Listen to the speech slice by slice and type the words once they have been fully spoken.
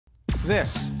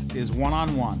This is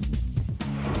One-on-One.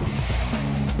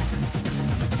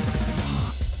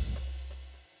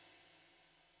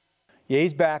 Yeah,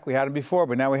 he's back. We had him before,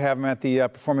 but now we have him at the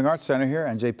Performing Arts Center here.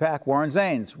 NJ Pack, Warren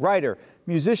Zanes, writer,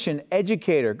 musician,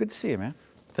 educator. Good to see you, man.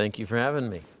 Thank you for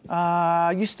having me.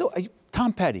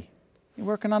 Tom Petty, you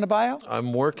working on a bio?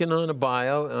 I'm working on a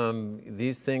bio.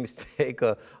 These things take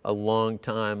a long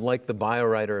time. Like the bio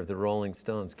writer of the Rolling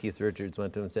Stones, Keith Richards,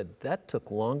 went to him and said, that took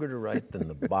longer to write than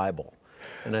the Bible.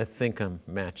 And I think I'm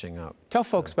matching up. Tell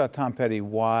folks about Tom Petty,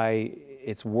 why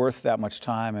it's worth that much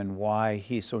time and why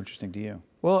he's so interesting to you.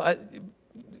 Well,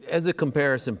 as a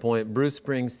comparison point, Bruce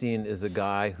Springsteen is a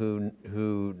guy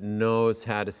who knows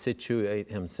how to situate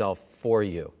himself for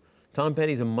you. Tom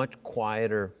Petty's a much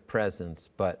quieter presence,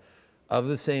 but of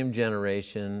the same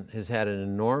generation, has had an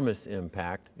enormous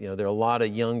impact. You know, there are a lot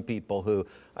of young people who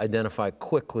identify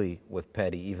quickly with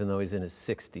Petty, even though he's in his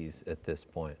 60s at this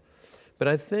point. But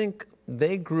I think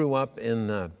they grew up in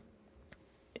the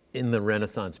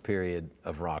Renaissance period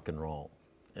of rock and roll.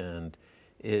 And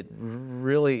it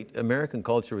really, American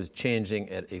culture was changing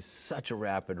at such a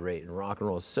rapid rate, and rock and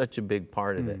roll is such a big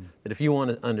part of it, that if you want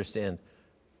to understand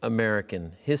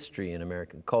American history and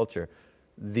American culture,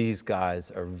 these guys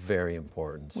are very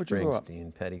important. Where'd you grow up?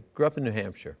 Springsteen, Petty. Grew up in New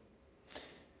Hampshire.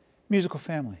 Musical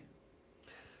family?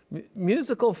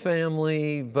 Musical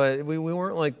family, but we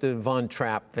weren't like the Von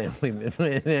Trapp family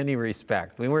in any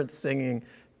respect. We weren't singing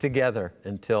together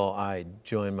until I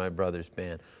joined my brother's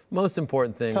band. Most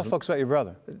important thing. Tell folks about your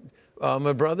brother.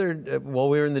 My brother, well,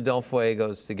 we were in the Del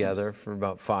Fuegos together for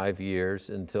about 5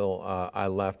 years until I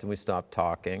left and we stopped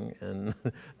talking, and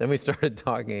then we started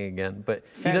talking again. But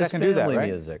he does family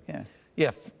music.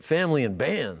 Yeah, family and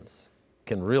bands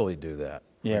can really do that.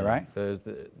 Yeah, right?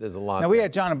 There's a lot. Now, we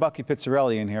had John and Bucky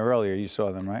Pizzarelli in here earlier. You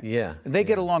saw them, right? Yeah. They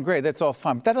get along great. That's all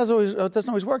fun. But that doesn't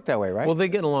always work that way, right? Well, they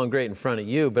get along great in front of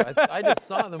you, but I just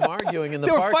saw them arguing in the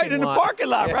parking lot. They were fighting in the parking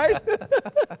lot, yeah.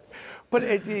 Right?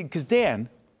 But because Dan,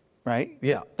 right?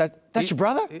 Yeah. That's your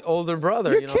brother? Older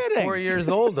brother. You're kidding. 4 years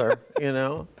older, you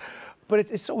know. But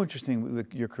it's so interesting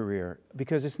with your career,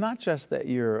 because it's not just that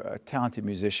you're a talented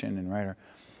musician and writer,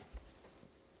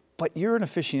 but you're an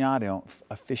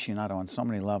aficionado on so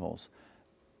many levels.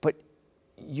 But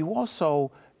you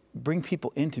also bring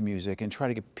people into music and try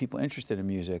to get people interested in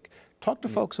music. Talk to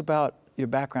folks about your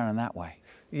background in that way.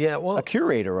 Yeah, well, a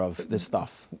curator of this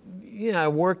stuff. Yeah, I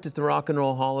worked at the Rock and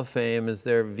Roll Hall of Fame as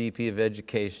their VP of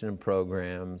Education and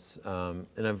Programs, and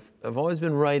I've always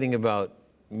been writing about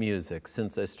music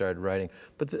since I started writing.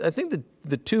 But I think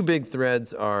the two big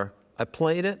threads are I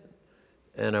played it,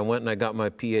 and I went and I got my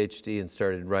Ph.D. and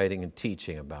started writing and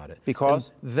teaching about it.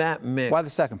 Because? And that mix. Why the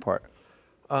second part?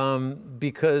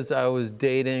 Because I was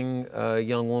dating a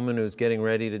young woman who was getting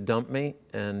ready to dump me,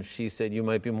 and she said, you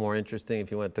might be more interesting if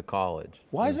you went to college.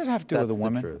 Why does that have to do with a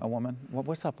woman? Truth. A woman?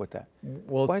 What's up with that?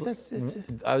 Well, why is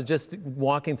that? I was just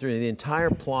walking through the entire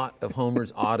plot of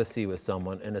Homer's Odyssey with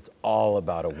someone, and it's all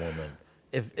about a woman.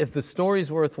 If the story's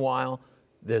worthwhile,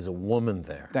 there's a woman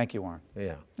there. Thank you, Warren.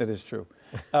 Yeah. That is true.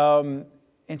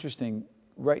 Interesting,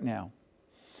 right now,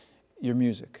 your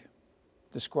music.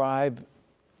 Describe,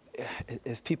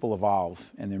 as people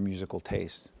evolve in their musical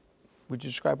taste, would you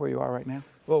describe where you are right now?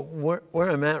 Well, where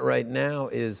I'm at right now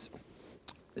is,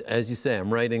 as you say,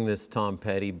 I'm writing this Tom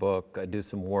Petty book. I do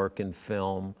some work in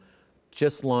film.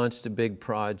 Just launched a big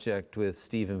project with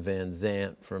Steven Van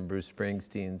Zandt from Bruce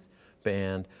Springsteen's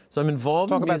band. So I'm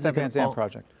involved in music. Talk about that Van Zandt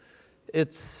project.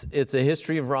 It's a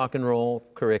history of rock and roll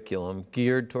curriculum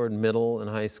geared toward middle and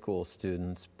high school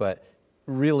students, but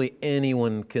really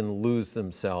anyone can lose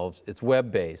themselves. It's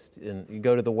web-based, and you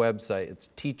go to the website, it's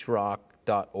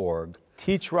teachrock.org.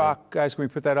 Teachrock, guys, can we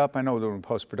put that up? I know we're doing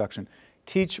post-production.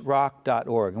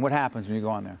 Teachrock.org, and what happens when you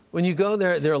go on there? When you go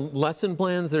there, there are lesson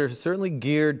plans that are certainly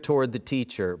geared toward the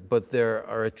teacher, but there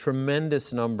are a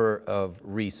tremendous number of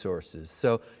resources.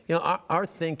 So, you know, our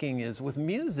thinking is with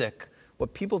music,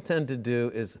 what people tend to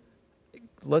do is,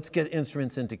 let's get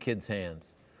instruments into kids'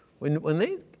 hands. When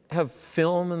they have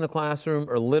film in the classroom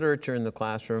or literature in the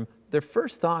classroom, their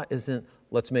first thought isn't,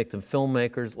 let's make them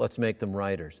filmmakers, let's make them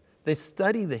writers. They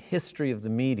study the history of the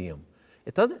medium.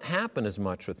 It doesn't happen as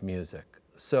much with music.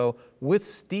 So with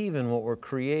Steven, what we're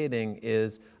creating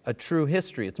is a true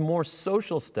history. It's more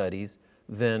social studies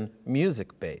than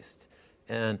music-based.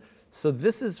 And so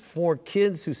this is for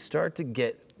kids who start to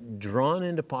get drawn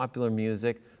into popular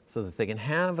music so that they can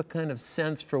have a kind of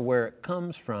sense for where it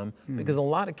comes from, because a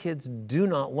lot of kids do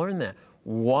not learn that.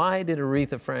 Why did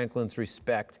Aretha Franklin's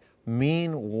Respect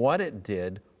mean what it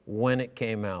did when it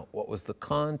came out? What was the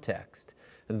context?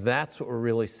 And that's what we're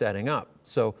really setting up.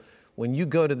 So when you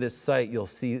go to this site, you'll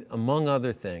see, among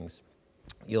other things,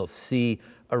 you'll see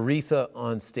Aretha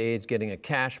on stage getting a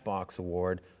Cashbox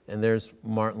Award, and there's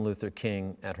Martin Luther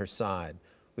King at her side.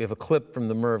 We have a clip from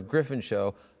the Merv Griffin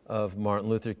show of Martin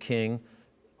Luther King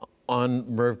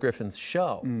on Merv Griffin's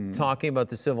show, talking about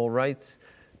the civil rights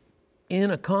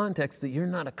in a context that you're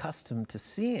not accustomed to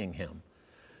seeing him.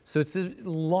 So it's a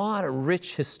lot of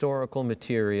rich historical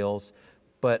materials,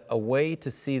 but a way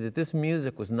to see that this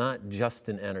music was not just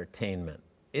an entertainment.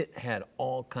 It had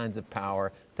all kinds of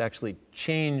power to actually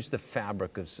change the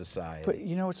fabric of society. But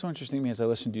you know what's so interesting to me as I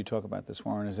listen to you talk about this,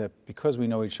 Warren, is that because we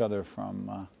know each other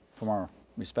from our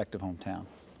respective hometown,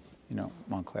 you know,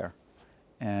 Montclair,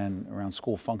 and around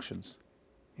school functions,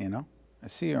 you know, I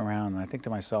see you around and I think to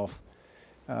myself,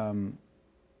 the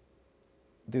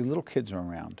little kids are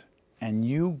around, and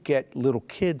you get little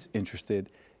kids interested,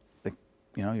 like,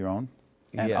 you know, your own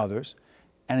and others.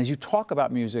 And as you talk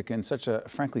about music in such a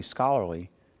frankly scholarly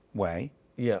way,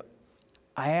 I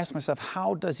ask myself,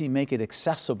 how does he make it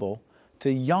accessible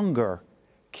to younger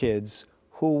kids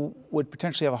who would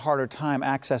potentially have a harder time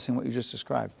accessing what you just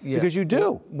described? Because you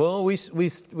do. Well, we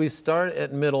start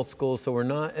at middle school, so we're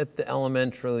not at the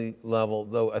elementary level,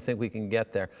 though I think we can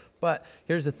get there. But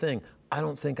here's the thing. I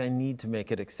don't think I need to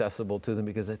make it accessible to them,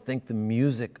 because I think the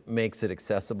music makes it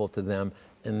accessible to them,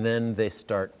 and then they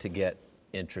start to get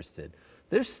interested.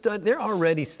 They're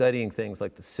already studying things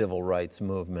like the civil rights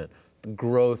movement, the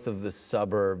growth of the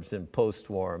suburbs in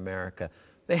post-war America.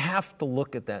 They have to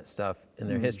look at that stuff in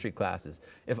their history classes.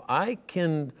 If I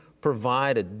can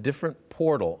provide a different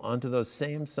portal onto those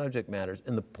same subject matters,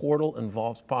 and the portal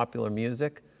involves popular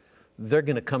music, they're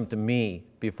going to come to me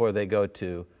before they go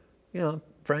to, you know,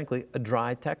 frankly, a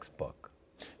dry textbook.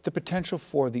 The potential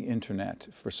for the internet,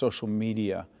 for social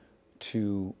media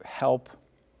to help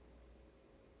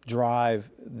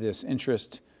drive this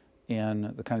interest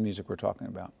in the kind of music we're talking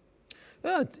about.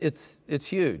 Yeah, it's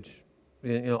huge.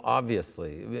 You know,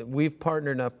 obviously. We've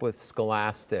partnered up with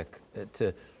Scholastic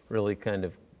to really kind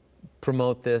of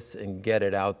promote this and get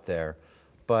it out there.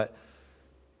 But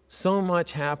so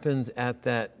much happens at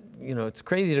that, you know, it's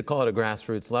crazy to call it a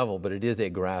grassroots level, but it is a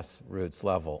grassroots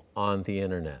level on the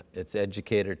internet. It's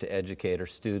educator to educator,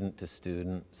 student to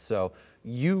student. So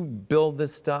you build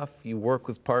this stuff, you work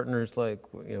with partners like,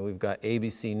 you know, we've got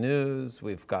ABC News,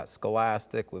 we've got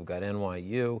Scholastic, we've got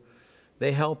NYU.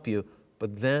 They help you,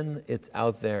 but then it's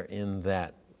out there in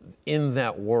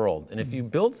that world. And if you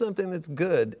build something that's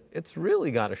good, it's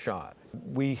really got a shot.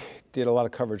 We did a lot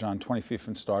of coverage on 25th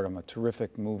and Stardom, a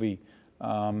terrific movie.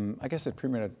 I guess it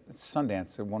premiered at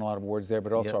Sundance. It won a lot of awards there,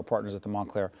 but also our partners at the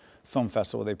Montclair Film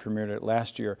Festival. They premiered it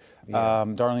last year.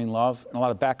 Darlene Love and a lot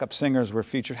of backup singers were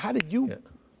featured. How did you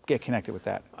get connected with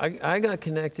that? I got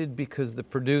connected because the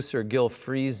producer, Gil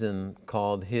Friesen,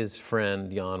 called his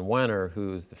friend, Jan Wenner,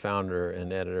 who's the founder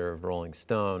and editor of Rolling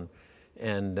Stone,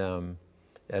 and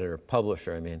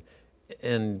publisher, I mean.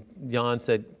 And Jan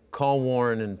said, call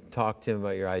Warren and talk to him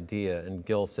about your idea. And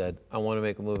Gil said, I want to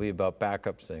make a movie about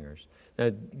backup singers.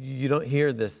 Now, you don't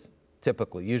hear this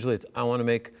typically. Usually it's, I want to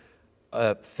make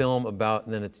a film about,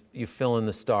 and then it's, you fill in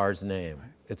the star's name.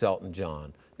 It's Elton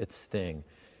John, it's Sting.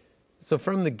 So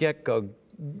from the get-go,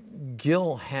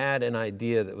 Gil had an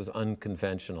idea that was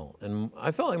unconventional. And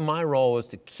I felt like my role was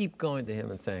to keep going to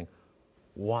him and saying,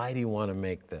 why do you want to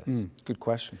make this? Good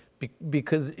question.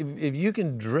 Because if you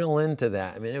can drill into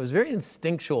that, I mean, it was very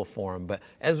instinctual for him, but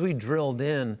as we drilled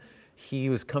in, he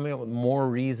was coming up with more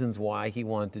reasons why he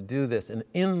wanted to do this. And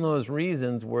in those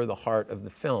reasons were the heart of the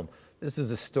film. This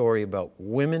is a story about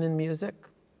women in music.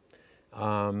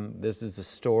 This is a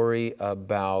story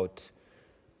about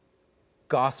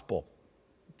gospel.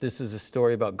 This is a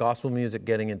story about gospel music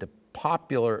getting into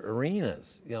popular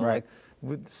arenas. You know, like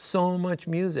with so much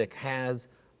music has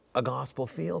a gospel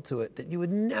feel to it that you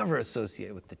would never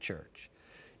associate with the church.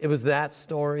 It was that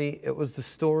story. It was the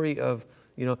story of,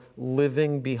 you know,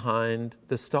 living behind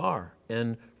the star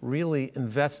and really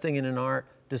investing in an art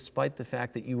despite the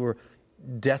fact that you were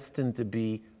destined to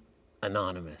be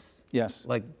anonymous. Yes.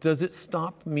 Like, does it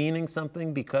stop meaning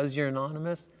something because you're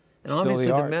anonymous? And Still obviously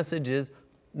the the message is,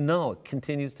 no, it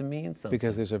continues to mean something.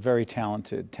 Because there's a very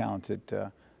talented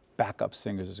backup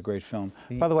singers. It's a great film.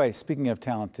 By the way, speaking of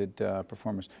talented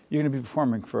performers, you're going to be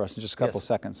performing for us in just a couple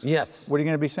seconds. Yes. What are you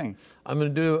going to be singing? I'm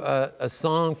going to do a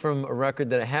song from a record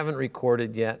that I haven't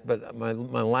recorded yet, but my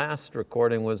last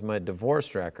recording was my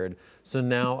divorce record. So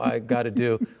now I got to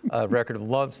do a record of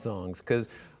love songs because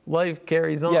life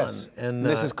carries on. Yes. And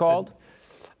this is called?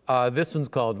 This one's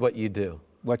called What You Do.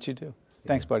 What You Do.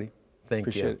 Thanks, buddy. Thank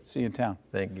Appreciate you. it. See you in town.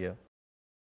 Thank you.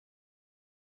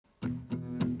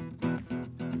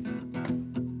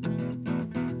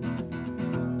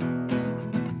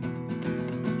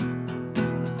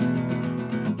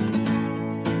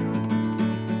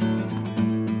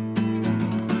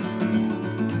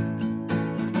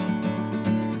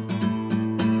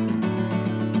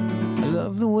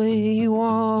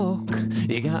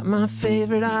 my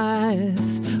favorite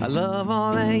eyes. I love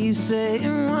all that you say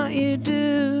and what you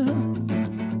do.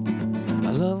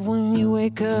 I love when you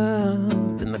wake up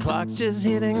and the clock's just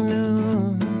hitting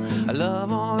noon. I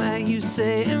love all that you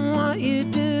say and what you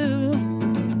do.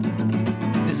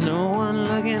 There's no one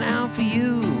looking out for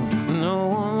you, no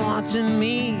one watching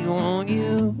me, won't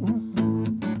you?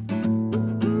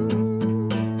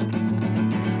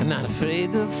 I'm not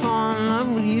afraid to fall in love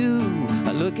with you.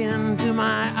 I look into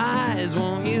my eyes,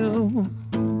 won't you?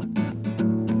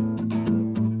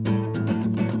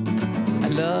 I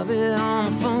love it on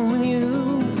the phone with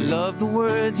you. I love the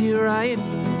words you write.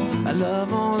 I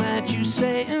love all that you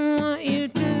say and what you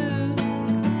do.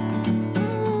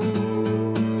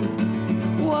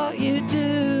 What you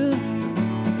do.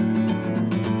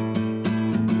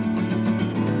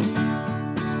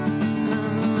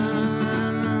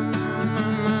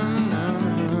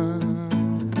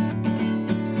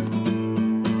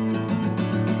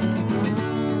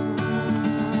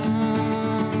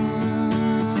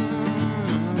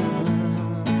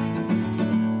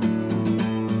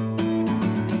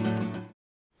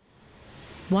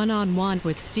 One-on-One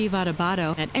with Steve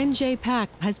Adubato at NJPAC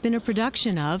has been a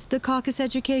production of the Caucus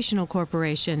Educational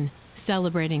Corporation,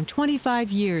 celebrating 25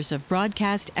 years of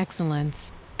broadcast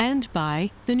excellence, and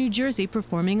by the New Jersey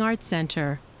Performing Arts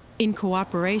Center, in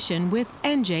cooperation with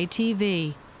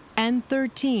NJTV and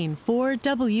 134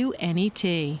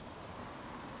 WNET.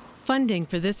 Funding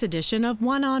for this edition of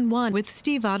One-on-One with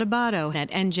Steve Adubato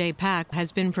at NJPAC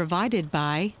has been provided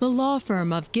by the law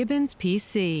firm of Gibbons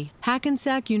PC,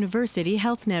 Hackensack University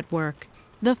Health Network,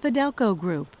 the Fidelco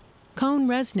Group, Cohn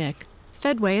Resnick,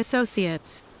 Fedway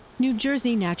Associates, New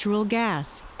Jersey Natural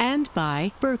Gas, and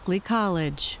by Berkeley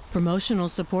College. Promotional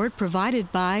support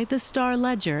provided by the Star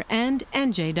Ledger and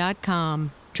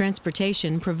NJ.com.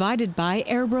 Transportation provided by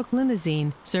Airbrook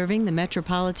Limousine, serving the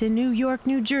metropolitan New York,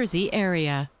 New Jersey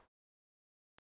area.